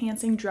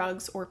performance-enhancing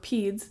drugs, or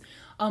PEDs,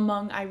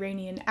 among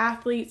Iranian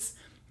athletes.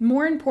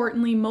 More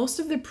importantly, most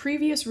of the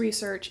previous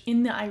research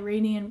in the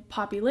Iranian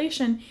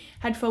population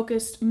had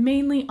focused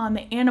mainly on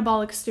the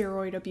anabolic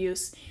steroid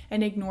abuse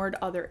and ignored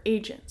other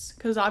agents,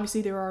 because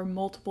obviously there are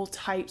multiple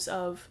types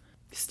of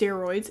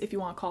steroids, if you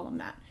want to call them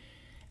that.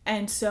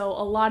 And so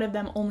a lot of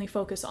them only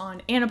focus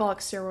on anabolic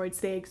steroids.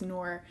 They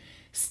ignore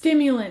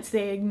stimulants,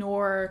 they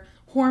ignore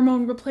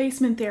hormone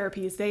replacement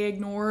therapies, they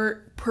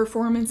ignore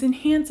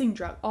performance-enhancing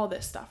drug, all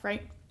this stuff,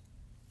 right?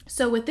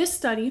 So with this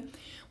study,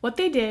 what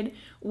they did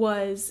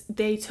was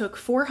they took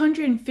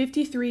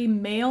 453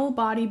 male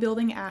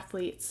bodybuilding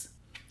athletes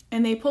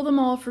and they pulled them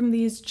all from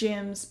these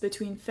gyms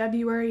between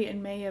February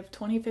and May of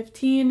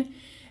 2015.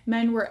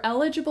 Men were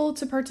eligible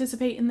to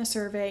participate in the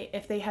survey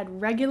if they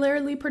had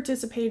regularly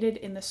participated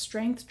in the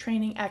strength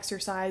training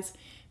exercise,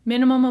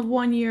 minimum of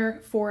 1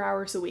 year, 4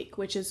 hours a week,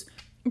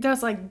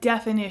 that's like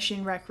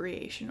definition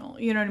recreational.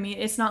 You know what I mean?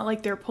 It's not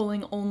like they're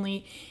pulling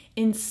only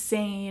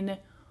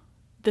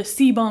the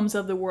Sebums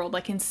of the world,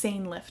 like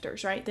insane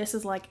lifters, right? This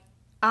is like,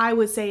 I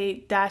would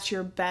say that's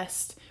your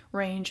best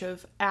range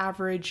of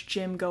average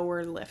gym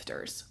goer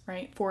lifters,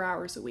 right? 4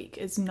 hours a week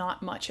is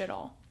not much at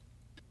all.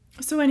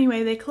 So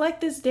anyway, they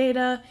collect this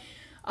data,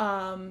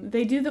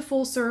 they do the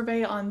full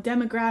survey on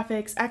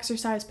demographics,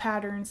 exercise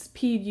patterns,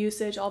 PED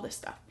usage, all this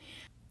stuff.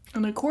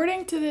 And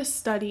according to this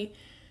study,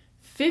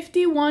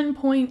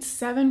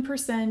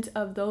 51.7%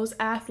 of those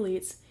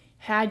athletes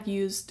had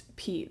used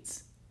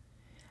PEDs.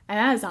 And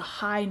that is a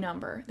high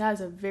number. That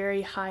is a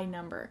very high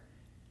number.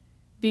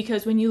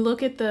 Because when you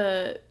look at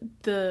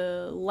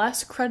the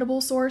less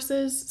credible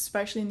sources,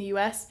 especially in the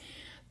US,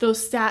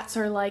 those stats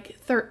are like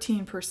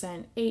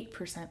 13%,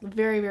 8%,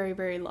 very, very,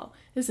 very low.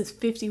 This is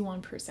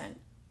 51%.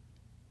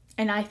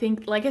 And I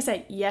think, like I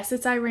said, yes,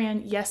 it's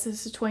Iran. Yes,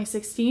 this is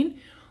 2016.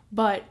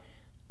 But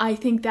I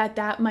think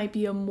that might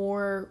be a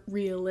more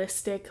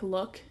realistic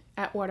look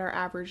at what our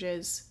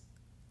averages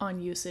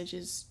on usage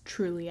is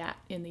truly at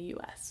in the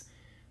US.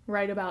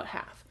 Right about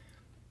half.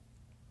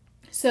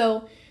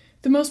 So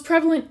the most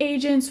prevalent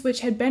agents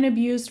which had been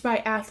abused by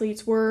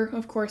athletes were,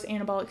 of course,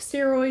 anabolic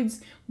steroids,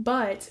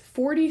 but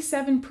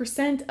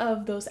 47%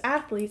 of those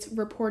athletes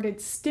reported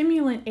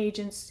stimulant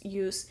agents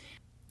use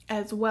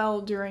as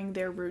well during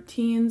their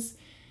routines.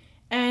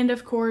 And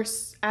of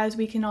course, as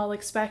we can all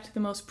expect, the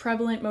most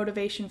prevalent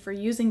motivation for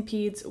using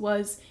PEDs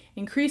was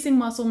increasing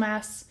muscle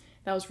mass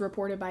That was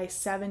reported by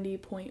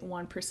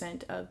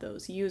 70.1% of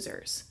those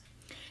users.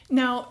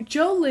 Now,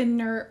 Joe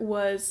Lindner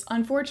was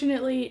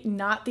unfortunately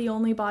not the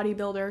only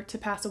bodybuilder to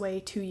pass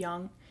away too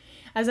young.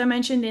 As I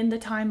mentioned in the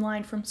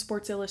timeline from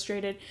Sports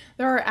Illustrated,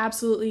 there are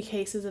absolutely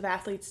cases of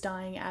athletes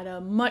dying at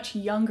a much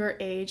younger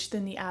age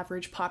than the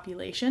average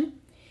population.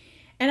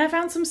 And I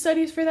found some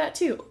studies for that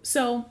too.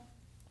 So,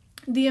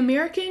 the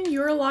American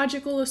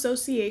Urological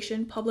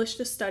Association published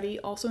a study,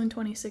 also in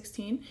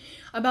 2016,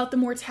 about the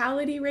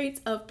mortality rates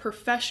of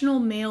professional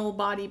male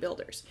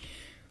bodybuilders.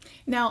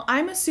 Now,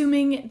 I'm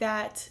assuming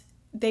that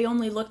they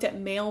only looked at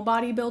male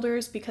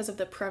bodybuilders because of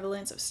the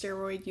prevalence of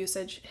steroid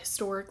usage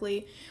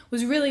historically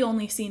was really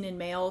only seen in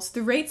males.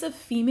 The rates of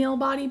female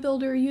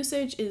bodybuilder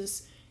usage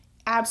is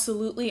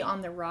absolutely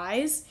on the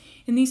rise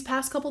in these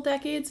past couple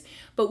decades,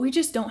 but we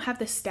just don't have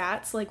the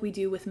stats like we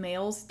do with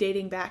males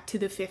dating back to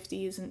the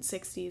 50s and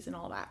 60s and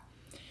all that.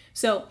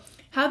 So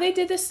how they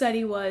did this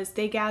study was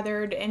they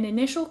gathered an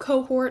initial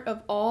cohort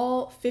of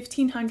all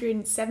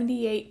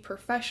 1,578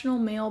 professional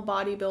male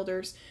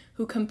bodybuilders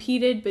who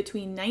competed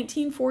between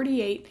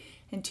 1948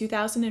 and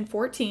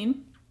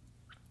 2014,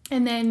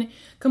 and then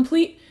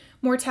complete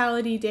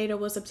mortality data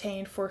was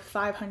obtained for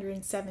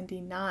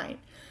 579.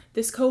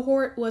 This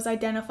cohort was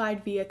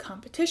identified via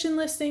competition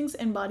listings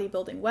and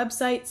bodybuilding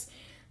websites.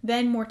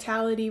 Then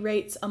mortality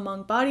rates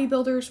among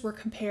bodybuilders were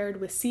compared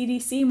with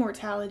CDC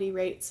mortality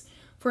rates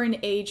for an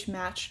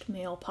age-matched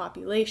male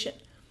population.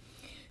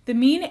 The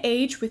mean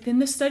age within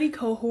the study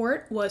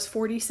cohort was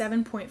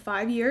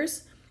 47.5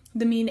 years.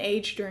 The mean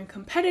age during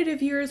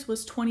competitive years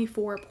was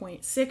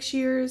 24.6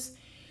 years.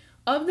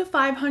 Of the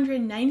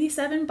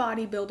 597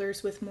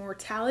 bodybuilders with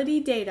mortality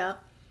data,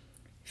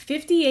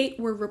 58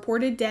 were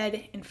reported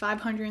dead and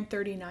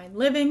 539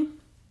 living.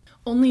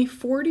 Only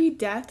 40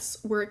 deaths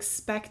were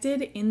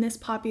expected in this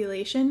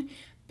population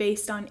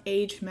based on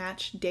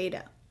age-matched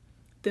data.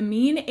 The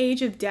mean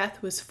age of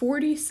death was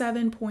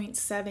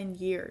 47.7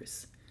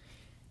 years,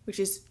 which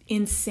is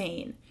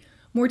insane.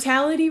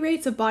 Mortality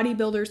rates of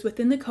bodybuilders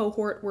within the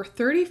cohort were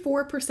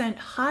 34%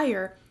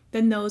 higher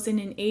than those in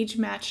an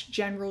age-matched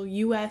general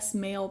U.S.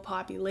 male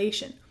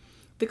population.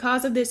 The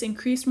cause of this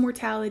increased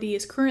mortality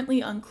is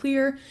currently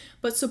unclear,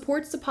 but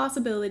supports the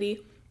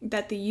possibility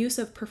that the use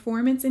of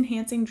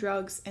performance-enhancing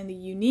drugs and the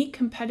unique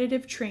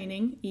competitive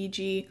training,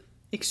 e.g.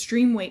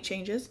 extreme weight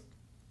changes,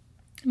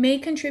 may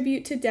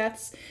contribute to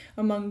deaths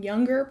among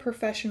younger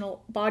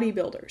professional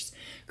bodybuilders.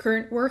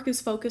 Current work is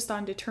focused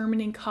on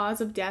determining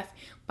cause of death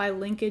by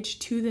linkage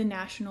to the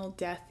National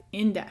Death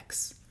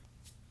Index.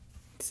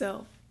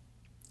 So,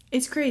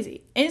 it's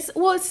crazy. It's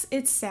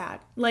sad.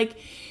 Like,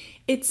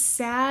 it's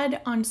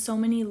sad on so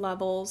many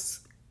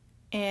levels,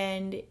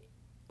 and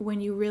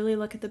when you really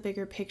look at the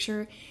bigger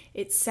picture,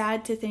 it's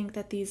sad to think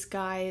that these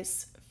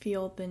guys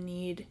feel the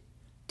need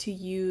to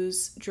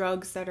use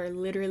drugs that are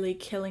literally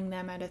killing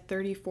them at a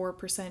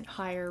 34%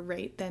 higher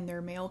rate than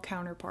their male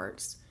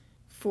counterparts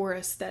for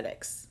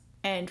aesthetics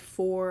and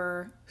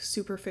for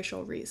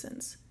superficial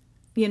reasons.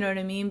 You know what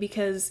I mean?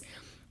 Because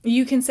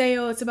you can say,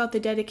 oh, it's about the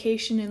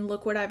dedication and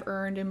look what I've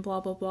earned and blah,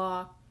 blah,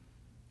 blah.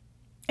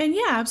 And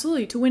yeah,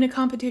 absolutely. To win a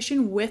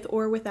competition with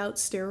or without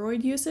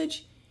steroid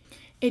usage,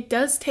 it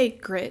does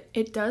take grit.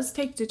 It does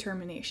take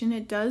determination.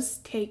 It does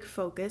take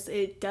focus.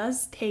 It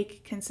does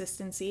take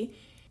consistency.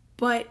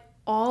 But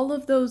all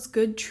of those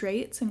good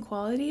traits and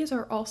qualities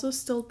are also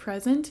still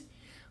present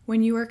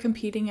when you are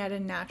competing at a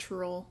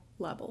natural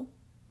level.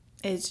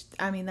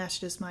 That's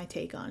just my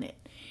take on it.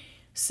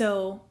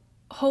 So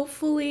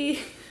hopefully,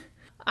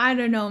 I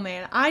don't know,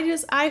 man.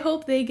 I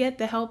hope they get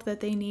the help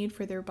that they need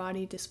for their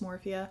body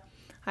dysmorphia.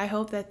 I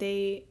hope that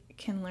they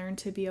can learn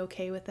to be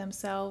okay with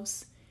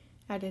themselves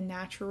at a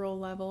natural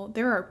level.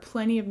 There are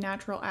plenty of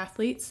natural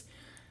athletes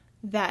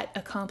that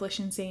accomplish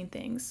insane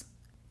things.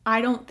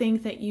 I don't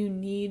think that you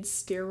need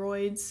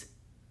steroids.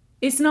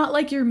 It's not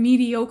like you're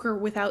mediocre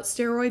without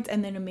steroids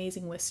and then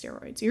amazing with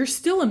steroids. You're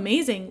still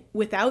amazing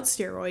without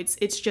steroids.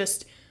 It's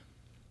just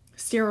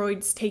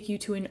steroids take you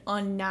to an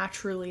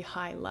unnaturally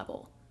high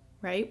level,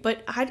 right?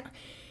 But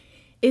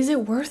is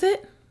it worth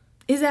it?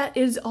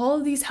 Is all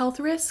of these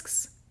health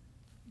risks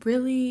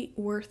really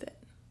worth it?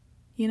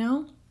 You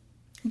know?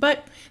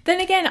 But then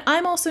again,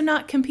 I'm also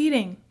not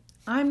competing.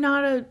 I'm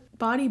not a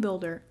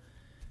bodybuilder.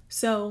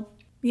 So,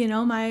 you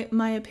know,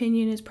 my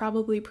opinion is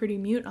probably pretty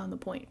mute on the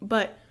point.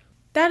 But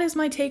that is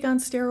my take on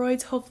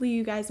steroids. Hopefully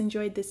you guys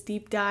enjoyed this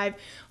deep dive.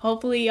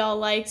 Hopefully y'all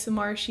liked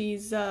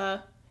Samarshi's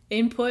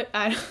input.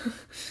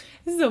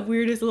 This is the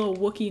weirdest little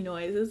Wookiee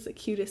noise. This is the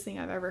cutest thing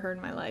I've ever heard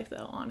in my life,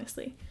 though,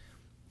 honestly.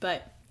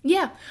 But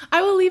yeah,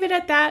 I will leave it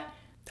at that.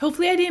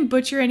 Hopefully I didn't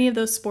butcher any of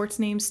those sports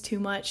names too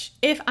much.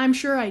 I'm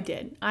sure I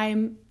did.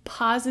 I'm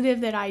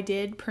positive that I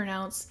did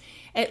pronounce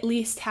at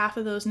least half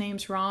of those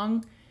names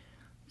wrong.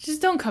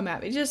 Just don't come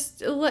at me.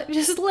 Just let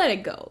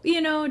it go.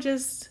 You know,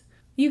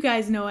 you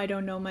guys know I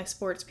don't know my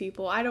sports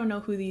people. I don't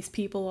know who these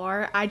people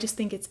are. I just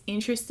think it's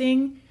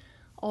interesting,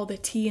 all the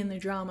tea and the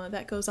drama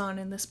that goes on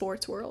in the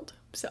sports world.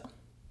 So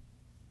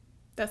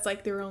that's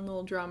like their own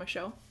little drama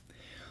show.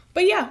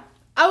 But yeah,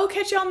 I will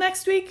catch y'all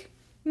next week.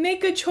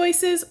 Make good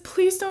choices.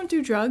 Please don't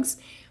do drugs.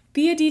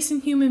 Be a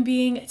decent human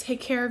being.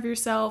 Take care of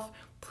yourself.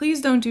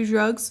 Please don't do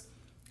drugs.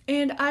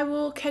 And I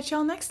will catch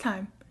y'all next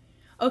time.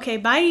 Okay,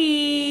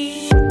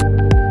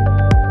 bye.